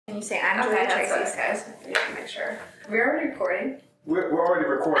You say I'm Julia Tracy, guys. Yeah, make sure. We're already recording. We're already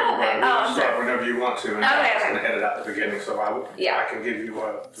recording, but you can start whenever you want to, and I'm just gonna edit out the beginning. So I can give you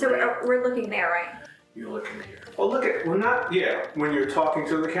a. So we're looking there, right? You're looking here. Well, look at when you're talking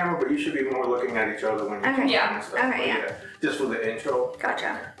to the camera, but you should be more looking at each other when you're talking and stuff. Okay, yeah. Just for the intro.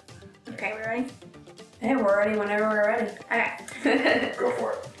 Gotcha. Okay, we ready? Hey, we're ready whenever we're ready. Okay. Go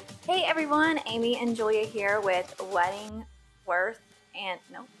for it. Hey everyone, Amy and Julia here with Wedding Worth and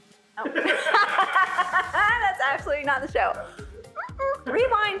no. Oh. That's absolutely not the show.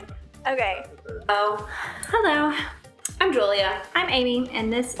 Rewind. Okay. Oh, hello. I'm Julia. I'm Amy,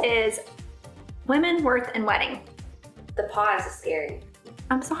 and this is Women, Worth, and Wedding. The pause is scary.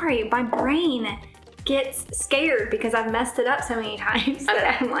 I'm sorry, my brain gets scared because I've messed it up so many times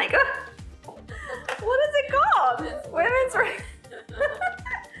that I'm like, oh, what is it called? Women's Worth.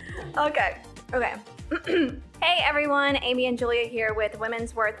 Okay. Hey everyone, Amy and Julia here with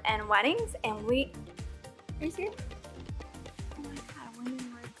Women's Worth and Weddings, and are you serious? Oh my God, Women's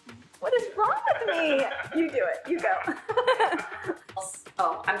Worth. What is wrong with me? You do it. You go.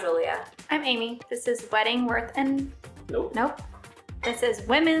 Oh, I'm Julia. I'm Amy. This is Wedding Worth and Nope. This is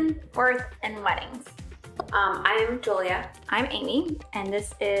Women Worth and Weddings. I'm Julia. I'm Amy, and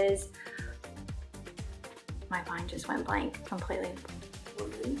this is. My mind just went blank completely.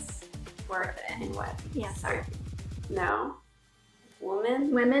 Women's Worth and what? Yeah, sorry. No.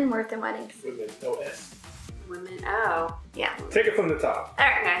 Women, Worth, and Weddings. Women, no S. Women. Oh. Yeah. Take it from the top. All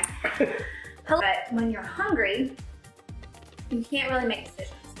right. Okay. But when you're hungry, you can't really make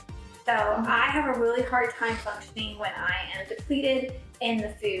decisions. So I have a really hard time functioning when I am depleted in the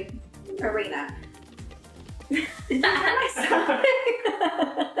food arena. I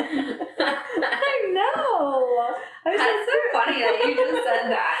know. That's so funny that you just said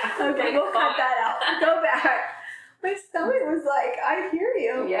that. Okay, we'll cut that out. Go back. My stomach was like, I hear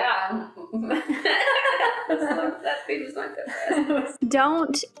you. Yeah. That food was not good for us.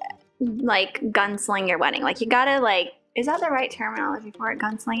 Don't gunsling your wedding. You gotta is that the right terminology for it?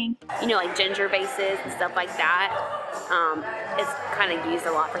 Gunslinging? You know, like ginger bases and stuff like that. It's kind of used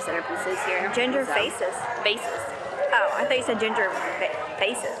a lot for centerpieces here. Ginger faces. Bases. Oh, I thought you said ginger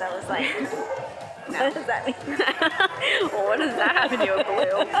faces. I was like, what does that mean? Well, what does that have to do with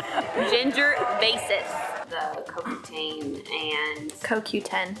blue? Ginger bases. The CoQ10 and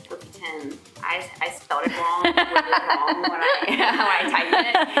CoQ10. CoQ10. I spelled it wrong. When I typed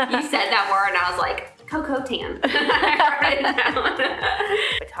it. You said that word, and I was like, CoQ10. I wrote it down.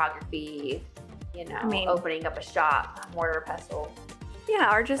 Photography. You know, opening up a shop, mortar pestle.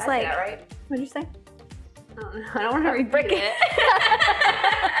 Yeah, or just Did I say that right? What'd you say? I don't want to repeat it.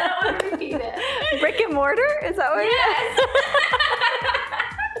 I don't want to repeat it. Brick and mortar? Is that what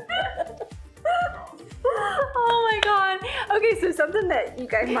Oh my God. Okay, so something that you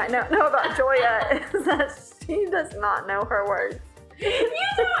guys might not know about Julia is that she does not know her words. You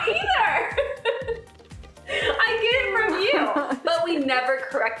don't either. I get it from you, but we never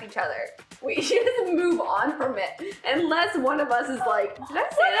correct each other. We just move on from it unless one of us is like, did I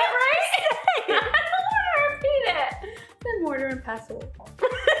say that right? I don't want to repeat it. The mortar and pestle.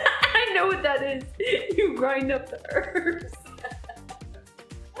 I know what that is. You grind up the herbs.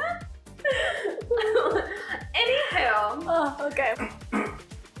 Anyhow. Oh, okay.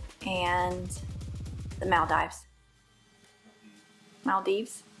 And the Maldives.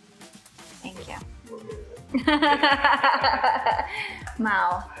 Maldives. Thank you.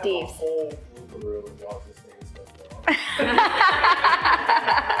 Maldives.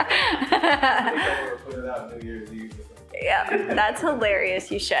 Yeah, that's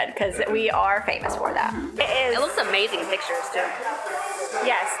hilarious. You should, because we are famous for that. It looks amazing in pictures too.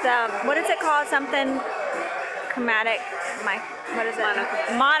 Yes, what is it called? Something chromatic. What is it?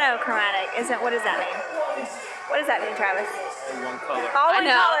 Monochromatic. What does that mean? What does that mean, Travis? In one color. All in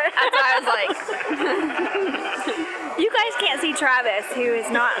color. That's why I was like. You guys can't see Travis, who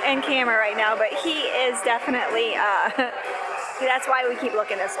is not in camera right now, but he is definitely. That's why we keep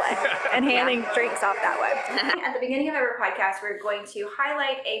looking this way and handing drinks off that way. At the beginning of every podcast, we're going to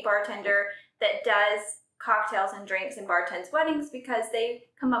highlight a bartender that does cocktails and drinks and bartends weddings because they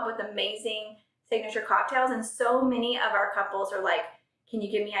come up with amazing signature cocktails, and so many of our couples are like, can you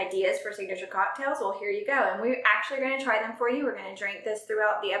give me ideas for signature cocktails? Well, here you go. And we're actually going to try them for you. We're going to drink this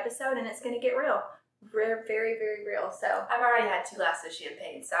throughout the episode, and it's going to get real. We're very, very real. So I've already had 2 glasses of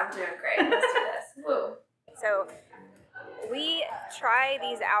champagne, so I'm doing great. Let's do this. Woo. So we try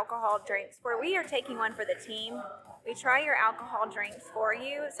these alcohol drinks where we are taking one for the team. We try your alcohol drinks for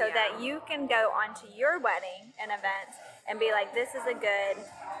you so that you can go onto your wedding and event and be like, this is a good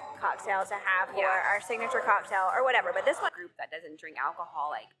cocktail to have for our signature cocktail or whatever. But this one, group that doesn't drink alcohol,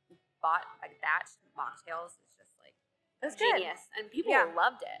 like bought like that mocktails is just like it's genius, good. and people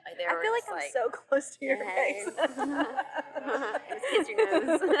loved it. Like they were I feel like I'm so close to your face. Kiss your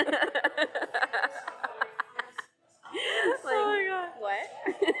nose. Like, oh my god. What?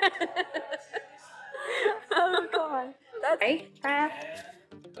 Oh god. That's Hey, hey,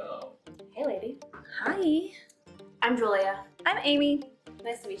 lady. Hi. I'm Julia. I'm Amy.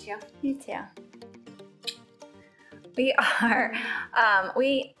 Nice to meet you. You too. We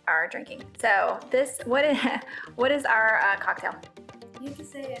are drinking. So this, what is our cocktail? You have to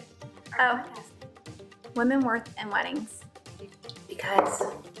say it. Oh, Women, Worth, and Weddings. Because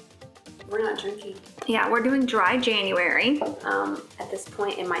we're not drinking. Yeah, we're doing dry January. At this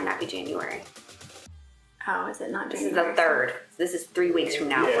point, it might not be January. Oh, is it not This January? is the 3rd. This is 3 weeks from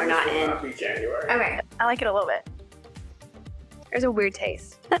now. We're not in. Not be January. Okay, I like it a little bit. There's a weird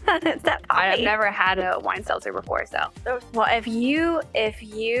taste. It's that poppy. I've never had a wine seltzer before, so. Well, if you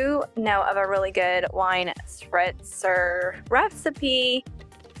know of a really good wine spritzer recipe,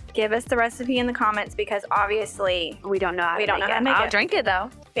 give us the recipe in the comments because obviously We don't know how we to don't know make how to it. make I'll it. drink it though.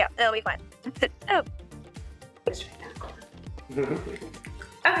 Yeah, it'll be fun. Oh,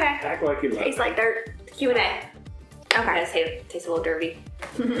 Okay. Act like you love Tastes it. like dirt. Q&A. okay. Tastes a little dirty.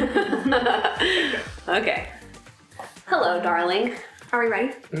 Okay. Hello, darling. Are we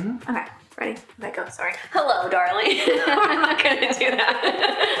ready? Mhm. Okay, ready? Okay, go. Sorry. Hello, darling. I'm not gonna do that.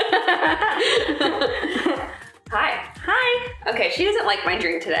 Hi. Hi. Okay, she doesn't like my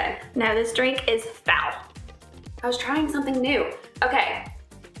drink today. No, this drink is foul. I was trying something new. Okay.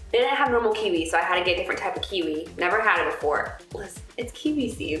 They didn't have normal kiwi, so I had to get a different type of kiwi. Never had it before. Listen, it's kiwi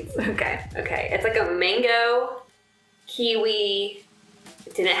seeds. Okay. Okay, it's like a mango, kiwi,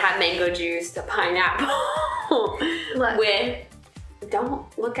 it didn't have mango juice, a pineapple Look. with, don't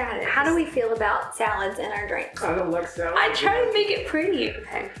look at it. How do we feel about salads in our drinks? I don't like salad. I try to make it pretty.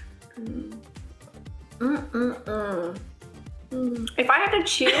 Okay. If I have to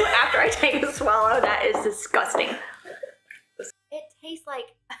chew after I take a swallow, that is disgusting. It tastes like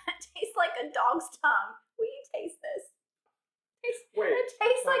a dog's tongue. Will you taste this? Wait. It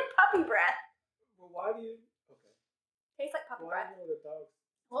tastes like puppy breath. Well, why do you? Okay. Tastes like puppy Why breath. do you know the dogs?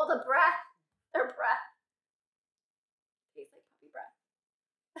 Well, the breath, their breath tastes like puppy breath.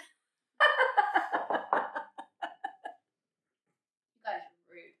 You guys are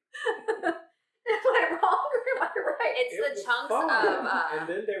rude. Am I wrong or am I right? It's It the was chunks fun. of, And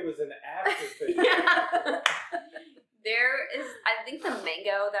then there was an aftertaste. There is, I think the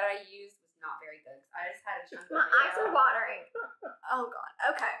mango that I used was not very good. I just had a chunk of My eyes are watering. Oh god.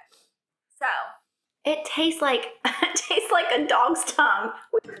 Okay. So it tastes like a dog's tongue.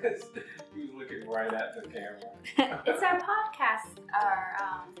 He was looking right at the camera. It's our podcast, our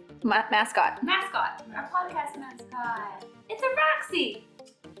Mascot. mascot. Our podcast mascot. It's a Roxy.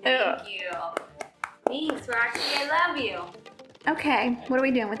 Ugh. Thank you. Thanks, Roxy. I love you. Okay. What are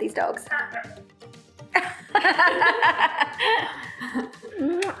we doing with these dogs?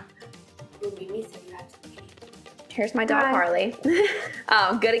 Mimi said you have to pee. Here's my dog, Hi. Harley.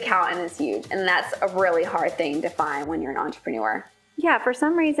 Good accountant is huge, and that's a really hard thing to find when you're an entrepreneur. Yeah, for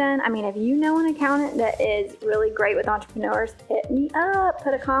some reason, I mean, if you know an accountant that is really great with entrepreneurs, hit me up,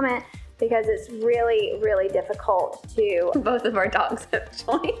 put a comment, because it's really, really difficult to. Both of our dogs have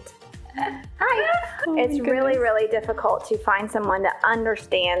joined. Hi. Oh my It's really, really difficult to find someone that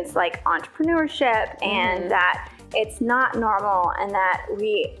understands like entrepreneurship and that it's not normal and that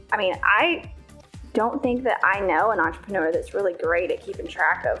I don't think that I know an entrepreneur that's really great at keeping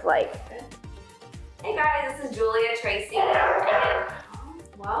track of like. Hey guys, this is Julia Tracy. And,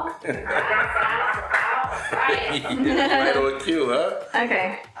 well, right. Right on cue, huh?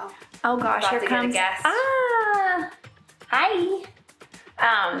 Okay. Oh gosh, About here to get a comes. guest. Hi.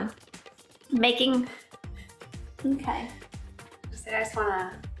 Making. Okay. So I just want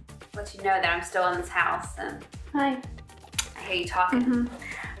to let you know that I'm still in this house and Hi. I hear you talking.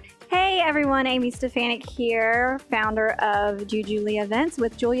 Hey everyone, Amy Stefanik here, founder of Jujuli Events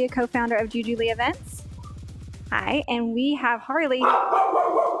with Julia, co-founder of Jujuli Events. Hi, and we have Harley.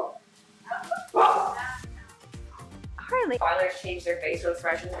 Harley. Spoilers change their facial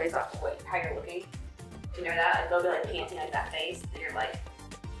expressions based off of how you're looking. Do you know that? Like they'll be like panting like that face, and you're like,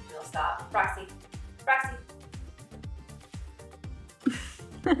 they'll stop. Roxy.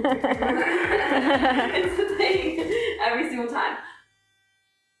 It's the thing every single time.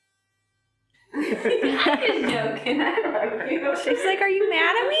 I'm just joking. I love you. She's like, are you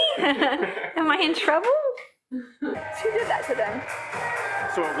mad at me? Am I in trouble? She did that to them.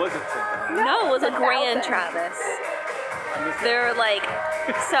 So it wasn't something. No, it was a grand Travis. They're like,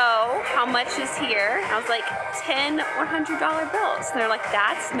 so how much is here? I was like, 10 $100 bills. They're like,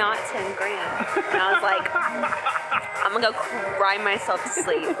 that's not 10 grand. And I was like, I'm gonna go cry myself to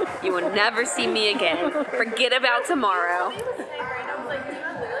sleep. You will never see me again. Forget about tomorrow.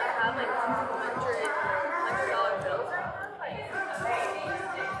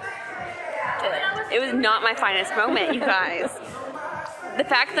 It was not my finest moment, you guys. The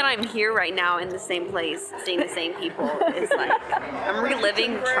fact that I'm here right now in the same place, seeing the same people, is like, I'm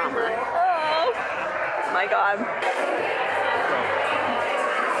reliving trauma. Oh my God.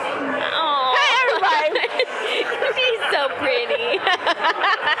 Oh. Hey, everybody. She's so pretty.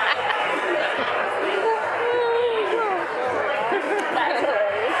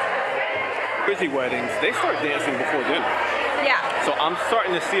 Busy weddings, they start dancing before dinner. Yeah. So I'm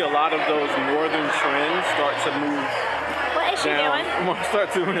starting to see a lot of those northern trends start to move What is she down. doing? I'm gonna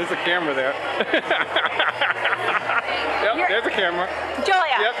start doing. There's a camera there. Yep, there's a camera.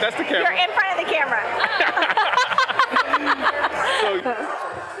 Julia. Yep, that's the camera. You're in front of the camera. So,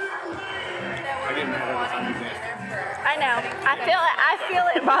 I didn't know what time you danced. I know. I feel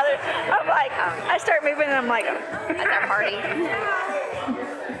it bother. I'm like, I start moving and I'm like, That's our party.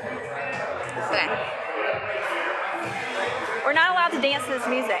 Okay. we're not allowed to dance to this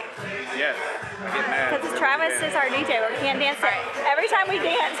music. Yes, I get mad. Because Travis is our DJ. We can't dance it. Every time we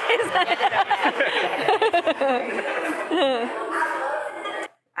dance,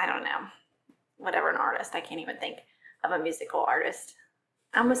 I don't know. Whatever an artist. I can't even think of a musical artist.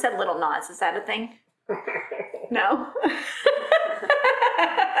 I almost said Little Nas. Is that a thing? No?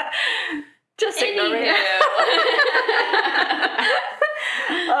 Just ignore me.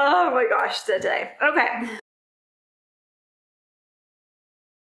 Oh my gosh, today. Okay.